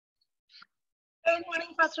Good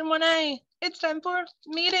morning, classroom 1A. It's time for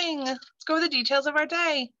meeting. Let's go over the details of our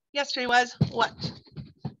day. Yesterday was what?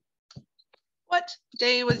 What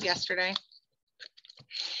day was yesterday?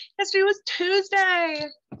 Yesterday was Tuesday.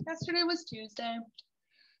 Yesterday was Tuesday.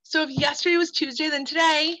 So if yesterday was Tuesday, then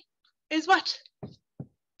today is what?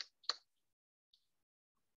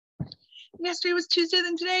 Yesterday was Tuesday,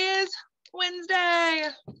 then today is Wednesday.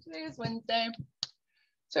 Today is Wednesday.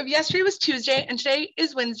 So if yesterday was Tuesday and today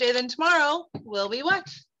is Wednesday, then tomorrow will be what?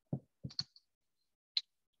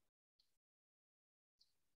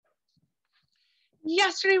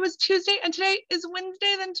 Yesterday was Tuesday and today is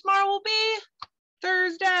Wednesday, then tomorrow will be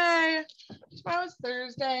Thursday. Tomorrow is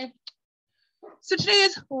Thursday. So today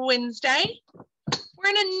is Wednesday. We're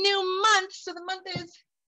in a new month, so the month is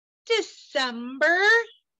December.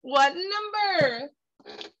 What number?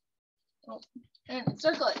 Oh, and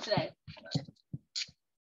circle it today.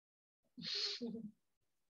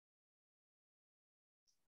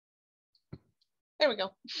 There we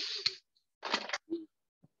go.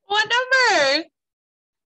 What number?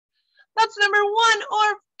 That's number 1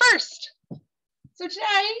 or first. So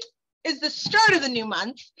today is the start of the new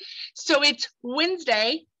month. So it's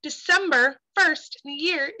Wednesday, December 1st, and the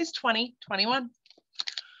year is 2021.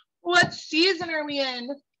 What season are we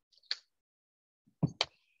in?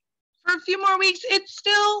 For a few more weeks, it's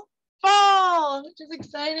still fall, which is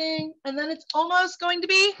exciting. And then it's almost going to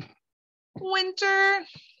be winter,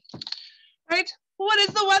 right? What is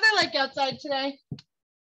the weather like outside today?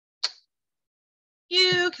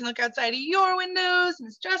 You can look outside of your windows.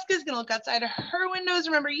 Miss Jessica's gonna look outside of her windows.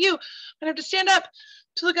 Remember, you don't have to stand up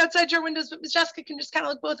to look outside your windows, but Miss Jessica can just kind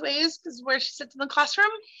of look both ways because where she sits in the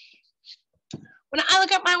classroom. When I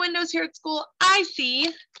look out my windows here at school, I see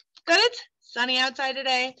that it's sunny outside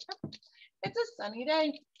today. It's a sunny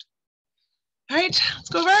day. All right, let's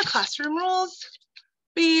go over our classroom rules.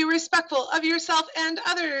 Be respectful of yourself and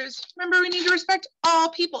others. Remember, we need to respect all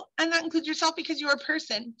people, and that includes yourself because you're a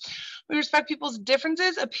person. We respect people's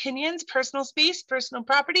differences, opinions, personal space, personal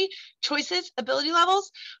property, choices, ability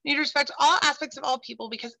levels. We need to respect all aspects of all people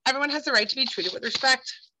because everyone has the right to be treated with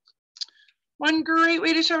respect. One great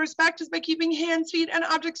way to show respect is by keeping hands, feet, and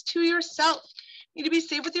objects to yourself. You need to be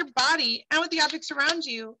safe with your body and with the objects around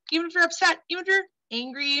you, even if you're upset, even if you're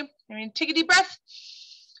angry. Take a deep breath.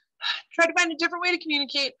 Try to find a different way to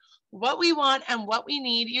communicate what we want and what we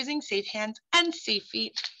need using safe hands and safe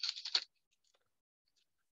feet.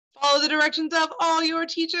 Follow the directions of all your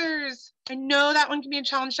teachers. I know that one can be a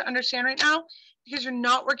challenge to understand right now because you're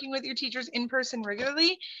not working with your teachers in person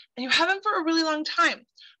regularly and you haven't for a really long time.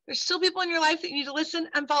 There's still people in your life that you need to listen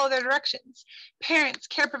and follow their directions. Parents,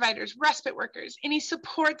 care providers, respite workers, any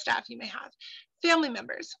support staff you may have, family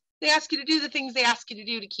members. They ask you to do the things they ask you to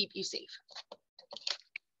do to keep you safe.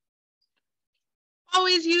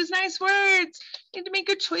 Always use nice words. You need to make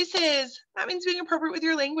good choices. That means being appropriate with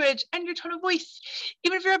your language and your tone of voice.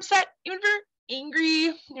 Even if you're upset, even if you're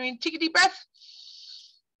angry, take a deep breath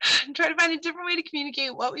and try to find a different way to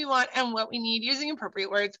communicate what we want and what we need using appropriate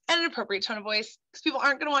words and an appropriate tone of voice, because people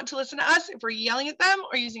aren't going to want to listen to us if we're yelling at them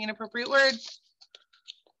or using inappropriate words.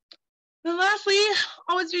 And lastly,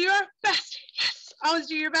 always do your best. Yes, always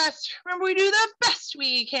do your best. Remember, we do the best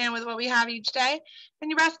we can with what we have each day, and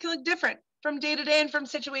your best can look different from day to day and from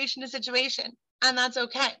situation to situation, and that's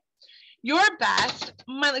okay. Your best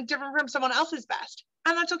might look different from someone else's best,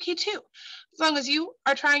 and that's okay too. As long as you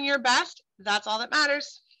are trying your best, that's all that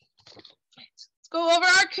matters. Let's go over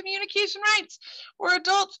our communication rights. We're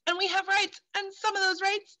adults and we have rights, and some of those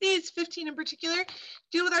rights, these 15 in particular,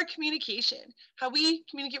 deal with our communication, how we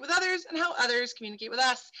communicate with others and how others communicate with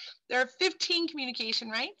us. There are 15 communication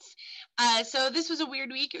rights. So this was a weird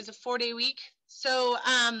week. It was a 4-day week. So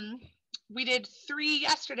we did 3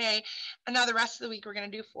 yesterday, and now the rest of the week we're going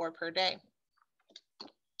to do 4 per day.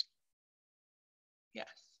 Yes,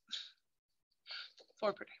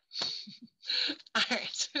 4 per day. All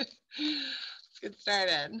right, let's get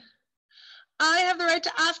started. I have the right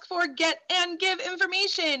to ask for, get, and give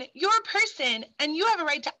information. You're a person, and you have a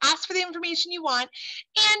right to ask for the information you want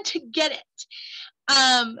and to get it.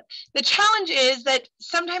 The challenge is that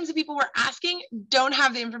sometimes the people we're asking don't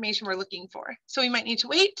have the information we're looking for. So we might need to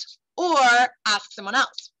wait or ask someone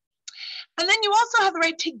else. And then you also have the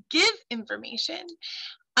right to give information.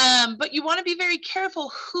 But you want to be very careful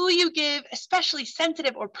who you give, especially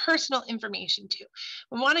sensitive or personal information to.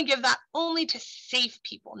 We want to give that only to safe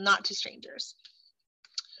people, not to strangers.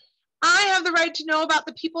 I have the right to know about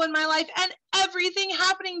the people in my life and everything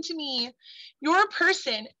happening to me. You're a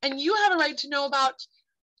person, and you have a right to know about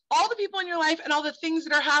all the people in your life and all the things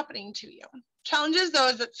that are happening to you. Challenges, though,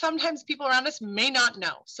 is that sometimes people around us may not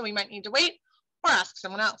know, so we might need to wait or ask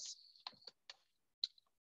someone else.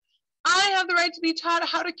 I have the right to be taught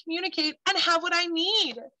how to communicate and have what I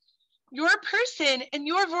need. You're a person and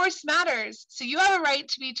your voice matters. So you have a right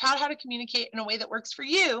to be taught how to communicate in a way that works for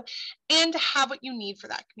you and to have what you need for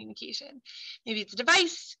that communication. Maybe it's a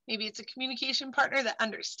device. Maybe it's a communication partner that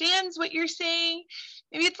understands what you're saying.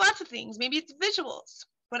 Maybe it's lots of things. Maybe it's visuals.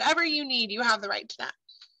 Whatever you need, you have the right to that.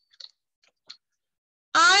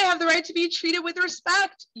 I have the right to be treated with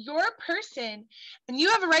respect. You're a person and you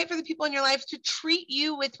have a right for the people in your life to treat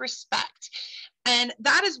you with respect. And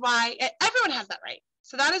that is why everyone has that right.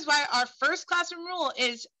 So that is why our first classroom rule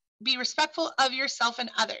is be respectful of yourself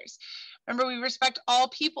and others. Remember, we respect all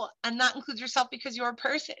people, and that includes yourself because you're a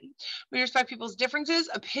person. We respect people's differences,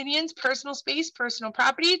 opinions, personal space, personal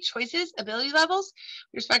property, choices, ability levels.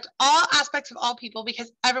 We respect all aspects of all people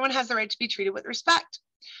because everyone has the right to be treated with respect.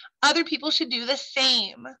 Other people should do the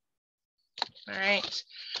same. All right.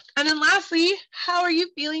 And then lastly, how are you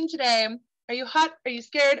feeling today? Are you hot? Are you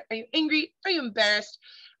scared? Are you angry? Are you embarrassed?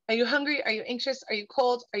 Are you hungry? Are you anxious? Are you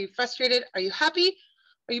cold? Are you frustrated? Are you happy?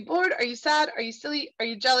 Are you bored? Are you sad? Are you silly? Are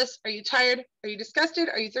you jealous? Are you tired? Are you disgusted?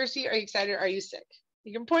 Are you thirsty? Are you excited? Are you sick?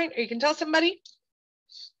 You can point or you can tell somebody.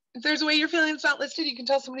 If there's a way you're feeling that's not listed, you can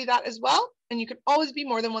tell somebody that as well. And you can always be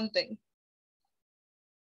more than one thing.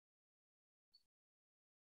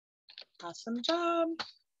 Awesome job.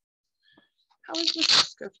 How is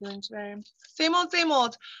Cisco feeling today? Same old, same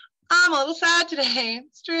old. I'm a little sad today.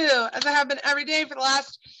 It's true, as I have been every day for the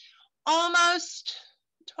last almost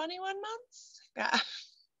 21 months. Yeah.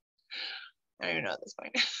 I don't even know at this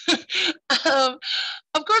point.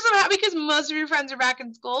 Of course, I'm happy because most of your friends are back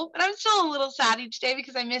in school, but I'm still a little sad each day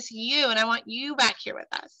because I miss you and I want you back here with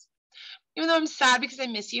us. Even though I'm sad because I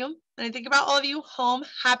miss you and I think about all of you home,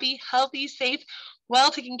 happy, healthy, safe, well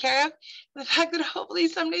taken care of, and the fact that hopefully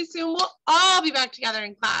someday soon we'll all be back together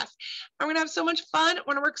in class. And we're going to have so much fun.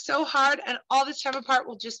 We're going to work so hard, and all this time apart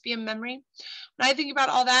will just be a memory. When I think about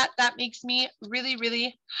all that, that makes me really,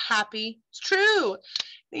 really happy. It's true.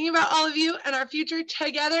 Thinking about all of you and our future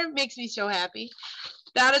together makes me so happy.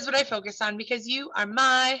 That is what I focus on because you are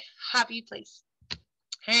my happy place.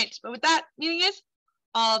 All right, but with that, meeting is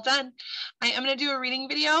all done. I am going to do a reading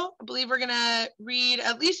video. I believe we're going to read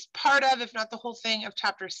at least part of, if not the whole thing, of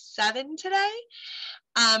chapter 7 today.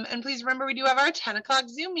 And please remember, we do have our 10 o'clock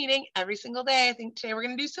Zoom meeting every single day. I think today we're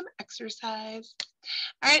going to do some exercise.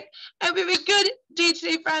 All right. I hope you have a good day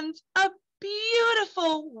today, friends. A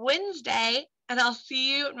beautiful Wednesday. And I'll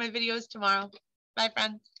see you in my videos tomorrow. Bye,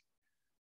 friends.